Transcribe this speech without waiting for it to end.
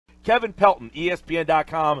Kevin Pelton,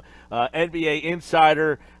 ESPN.com, NBA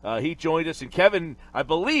insider. He joined us. And Kevin, I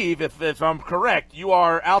believe, if I'm correct, you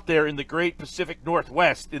are out there in the great Pacific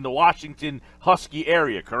Northwest in the Washington Husky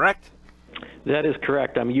area, correct? That is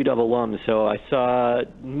correct. I'm a UW alum, so I saw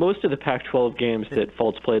most of the Pac-12 games that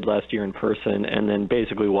Fultz played last year in person, and then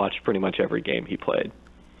basically watched pretty much every game he played.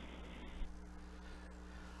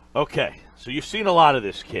 Okay, so you've seen a lot of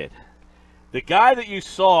this kid. The guy that you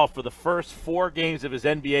saw for the first 4 games of his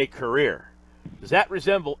NBA career, does that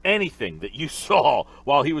resemble anything that you saw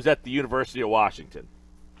while he was at the University of Washington?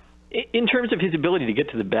 In terms of his ability to get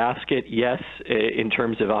to the basket, yes. In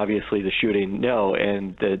terms of obviously the shooting, no.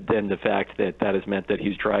 And then the fact that has meant that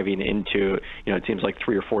he's driving into, it seems like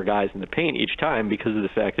 3 or 4 guys in the paint each time because of the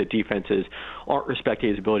fact that defenses aren't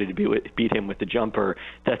respecting his ability to beat him with the jumper.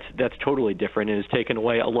 That's totally different and has taken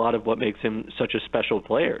away a lot of what makes him such a special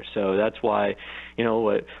player. So that's why,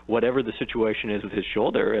 whatever the situation is with his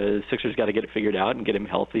shoulder, Sixers got to get it figured out and get him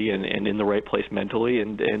healthy and in the right place mentally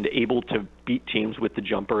and able to beat teams with the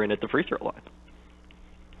jumper and at the free throw line.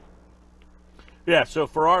 Yeah, so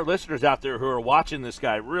for our listeners out there who are watching this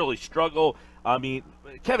guy really struggle, I mean,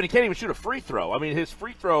 Kevin, he can't even shoot a free throw. I mean, his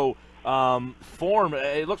free throw form,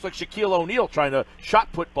 it looks like Shaquille O'Neal trying to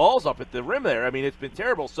shot put balls up at the rim there. I mean, it's been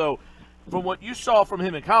terrible. So from what you saw from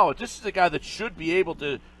him in college, this is a guy that should be able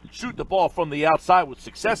to shoot the ball from the outside with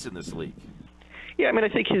success in this league. Yeah, I mean, I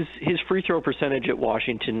think his free throw percentage at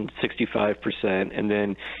Washington, 65%, and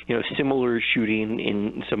then, similar shooting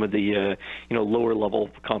in some of the, lower level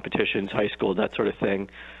competitions, high school, that sort of thing.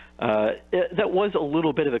 That was a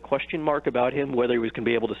little bit of a question mark about him, whether he was going to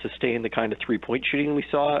be able to sustain the kind of three-point shooting we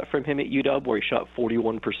saw from him at UW, where he shot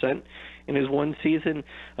 41% in his one season.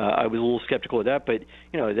 I was a little skeptical of that, but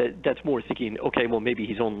that's more thinking, okay, well maybe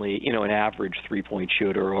he's only an average three-point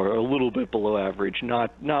shooter or a little bit below average,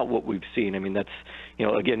 not what we've seen. I mean, that's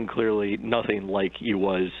again clearly nothing like he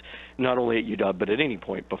was not only at UW but at any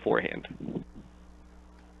point beforehand.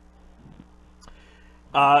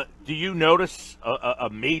 Do you notice a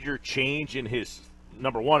major change in his,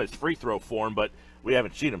 number one, his free throw form, but we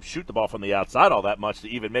haven't seen him shoot the ball from the outside all that much to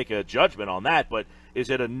even make a judgment on that, but is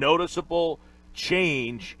it a noticeable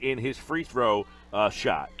change in his free throw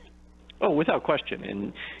shot? Oh, without question.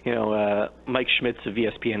 And, Mike Schmitz of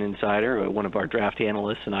ESPN Insider, one of our draft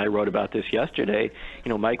analysts, and I wrote about this yesterday.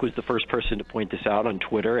 Mike was the first person to point this out on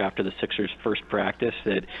Twitter after the Sixers' first practice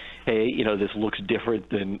that, hey, this looks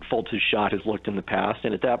different than Fultz's shot has looked in the past.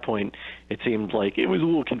 And at that point, it seemed like it was a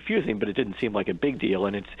little confusing, but it didn't seem like a big deal.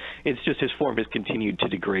 And it's just his form has continued to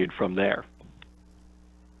degrade from there.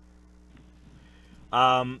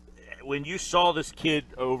 When you saw this kid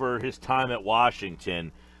over his time at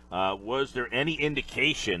Washington, was there any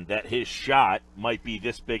indication that his shot might be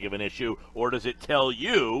this big of an issue, or does it tell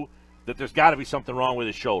you that there's got to be something wrong with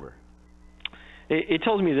his shoulder? It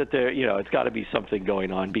tells me that it's got to be something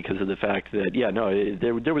going on because of the fact that,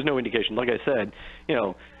 there was no indication. Like I said,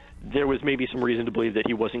 there was maybe some reason to believe that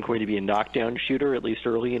he wasn't going to be a knockdown shooter, at least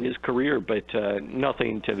early in his career, but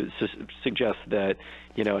nothing to suggest that,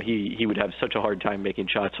 he would have such a hard time making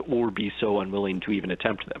shots or be so unwilling to even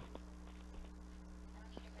attempt them.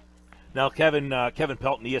 Now, Kevin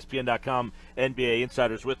Pelton, ESPN.com, NBA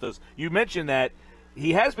Insiders with us. You mentioned that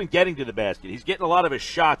he has been getting to the basket. He's getting a lot of his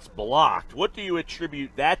shots blocked. What do you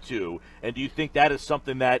attribute that to? And do you think that is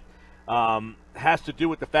something that has to do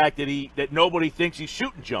with the fact that nobody thinks he's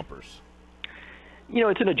shooting jumpers?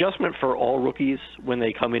 It's an adjustment for all rookies when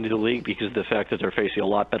they come into the league because of the fact that they're facing a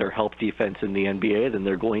lot better help defense in the NBA than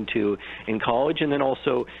they're going to in college, and then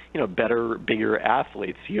also, better, bigger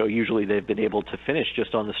athletes. Usually they've been able to finish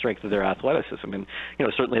just on the strength of their athleticism, and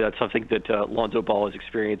certainly that's something that Lonzo Ball is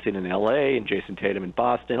experiencing in LA and Jason Tatum in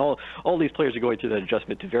Boston. All these players are going through that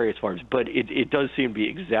adjustment to various forms, but it does seem to be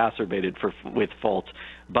exacerbated with Fultz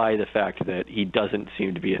by the fact that he doesn't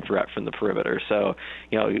seem to be a threat from the perimeter. So,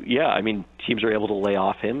 teams are able to lay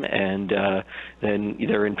off him, and then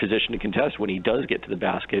they're in position to contest when he does get to the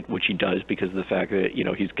basket, which he does because of the fact that,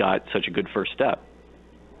 he's got such a good first step.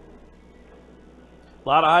 A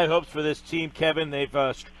lot of high hopes for this team, Kevin. They've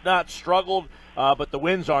not struggled, but the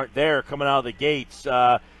wins aren't there coming out of the gates.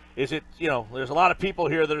 Is it, there's a lot of people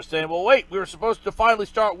here that are saying, well, wait, we were supposed to finally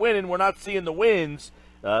start winning. We're not seeing the wins.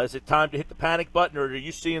 Is it time to hit the panic button, or are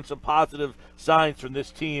you seeing some positive signs from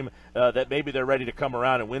this team that maybe they're ready to come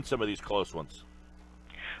around and win some of these close ones?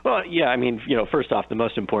 Well, yeah, I mean, first off, the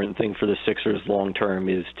most important thing for the Sixers long term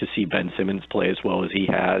is to see Ben Simmons play as well as he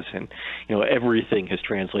has. And, everything has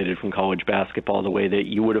translated from college basketball the way that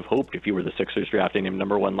you would have hoped if you were the Sixers drafting him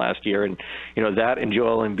number one last year. And, that and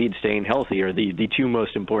Joel Embiid staying healthy are the two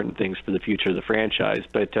most important things for the future of the franchise.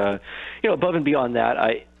 But, above and beyond that,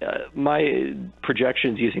 my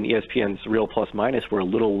projections using ESPN's real plus minus were a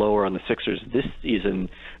little lower on the Sixers this season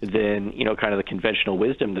than, kind of the conventional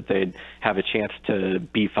wisdom that they'd have a chance to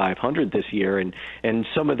be 500 this year. And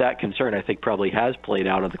some of that concern, I think, probably has played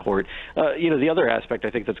out on the court. The other aspect I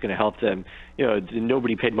think that's going to help them,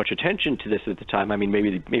 nobody paid much attention to this at the time. I mean,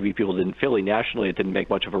 maybe people didn't. Philly nationally, it didn't make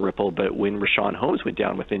much of a ripple. But when Rashawn Holmes went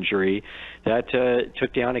down with injury, that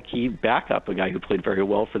took down a key backup, a guy who played very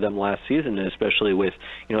well for them last season, and especially with,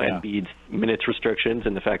 Embiid's minutes restrictions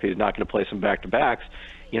and the fact that he's not going to play some back-to-backs,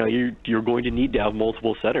 you're going to need to have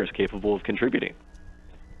multiple setters capable of contributing.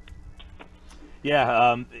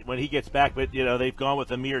 Yeah, when he gets back, but they've gone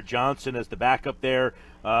with Amir Johnson as the backup there.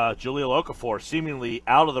 Jahlil Okafor seemingly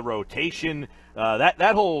out of the rotation.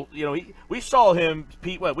 That whole, we saw him,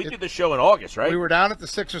 Pete. We did the show in August, right? We were down at the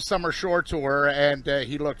Sixers Summer Shore Tour, and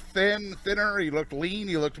he looked thinner. He looked lean.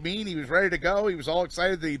 He looked mean. He was ready to go. He was all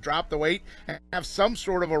excited that he dropped the weight and have some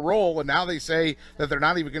sort of a role. And now they say that they're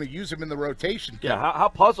not even going to use him in the rotation. Yeah, how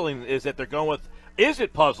puzzling is that they're going with? Is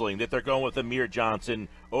it puzzling that they're going with Amir Johnson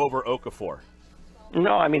over Okafor?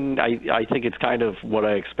 No, I mean, I think it's kind of what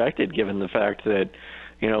I expected, given the fact that,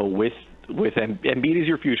 with Embiid is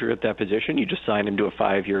your future at that position. You just signed him to a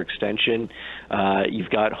 5-year extension. You've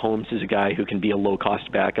got Holmes as a guy who can be a low-cost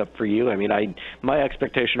backup for you. I mean, my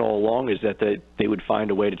expectation all along is that they would find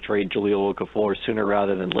a way to trade Jahlil Okafor sooner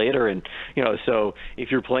rather than later. And, so if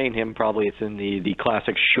you're playing him, probably it's in the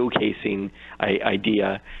classic showcasing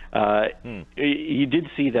idea. You did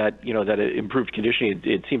see that, that improved conditioning,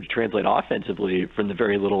 it seemed to translate offensively from the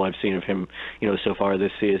very little I've seen of him, so far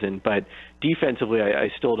this season. But defensively, I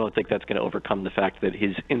still don't think that's going to overcome the fact that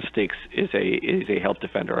his instincts as a help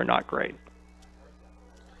defender are not great.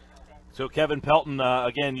 So Kevin Pelton,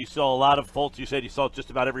 again, you saw a lot of Fultz. You said you saw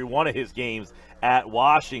just about every one of his games at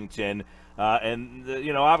Washington.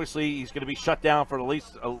 Obviously he's going to be shut down for at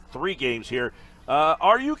least 3 games here.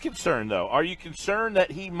 Are you concerned, though? Are you concerned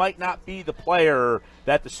that he might not be the player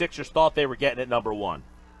that the Sixers thought they were getting at number 1?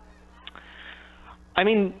 I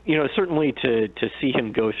mean, certainly to see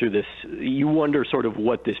him go through this, you wonder sort of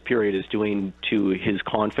what this period is doing to his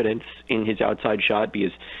confidence in his outside shot,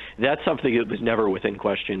 because that's something that was never within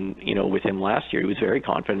question, with him last year. He was very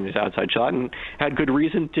confident in his outside shot and had good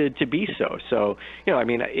reason to be so. So, I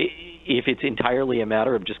mean, if it's entirely a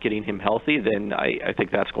matter of just getting him healthy, then I think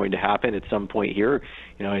that's going to happen at some point here.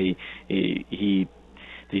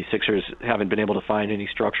 The Sixers haven't been able to find any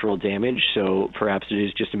structural damage, so perhaps it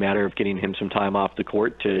is just a matter of getting him some time off the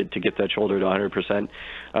court to get that shoulder to 100%.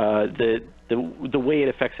 The way it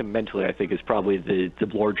affects him mentally, I think, is probably the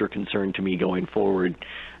larger concern to me going forward.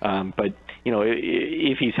 But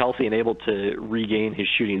if he's healthy and able to regain his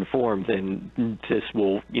shooting form, then this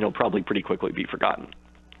will probably pretty quickly be forgotten.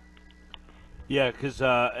 Yeah, because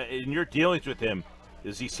in your dealings with him,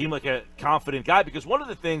 does he seem like a confident guy? Because one of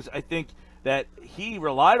the things I think that he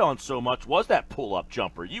relied on so much was that pull-up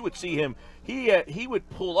jumper. You would see him, he would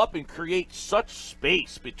pull up and create such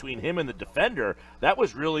space between him and the defender. That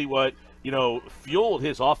was really what, fueled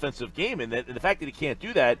his offensive game. And the fact that he can't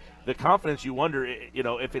do that, the confidence, you wonder,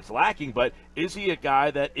 if it's lacking. But is he a guy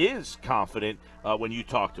that is confident when you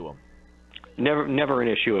talk to him? Never an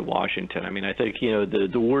issue at Washington. I mean, I think,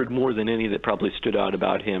 the word more than any that probably stood out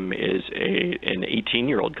about him is an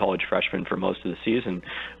 18-year-old college freshman for most of the season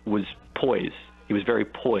was poised. He was very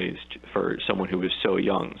poised for someone who was so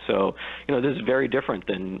young. So, this is very different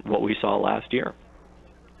than what we saw last year.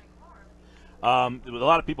 There was a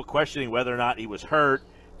lot of people questioning whether or not he was hurt.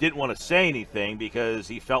 Didn't want to say anything because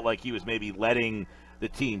he felt like he was maybe letting the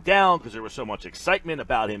team down because there was so much excitement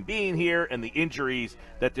about him being here and the injuries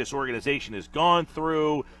that this organization has gone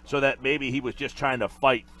through, so that maybe he was just trying to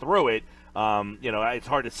fight through it. It's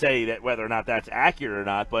hard to say that whether or not that's accurate or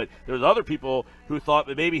not, but there's other people who thought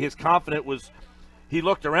that maybe his confidence was he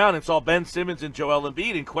looked around and saw Ben Simmons and Joel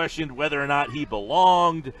Embiid and questioned whether or not he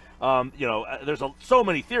belonged. There's so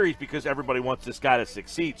many theories because everybody wants this guy to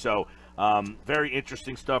succeed. So very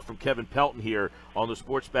interesting stuff from Kevin Pelton here on the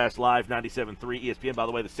Sports Bash Live 97.3 ESPN. By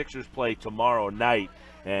the way, the Sixers play tomorrow night,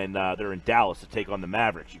 and they're in Dallas to take on the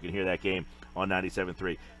Mavericks. You can hear that game on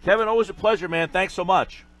 97.3. Kevin, always a pleasure, man. Thanks so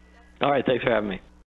much. All right, thanks for having me.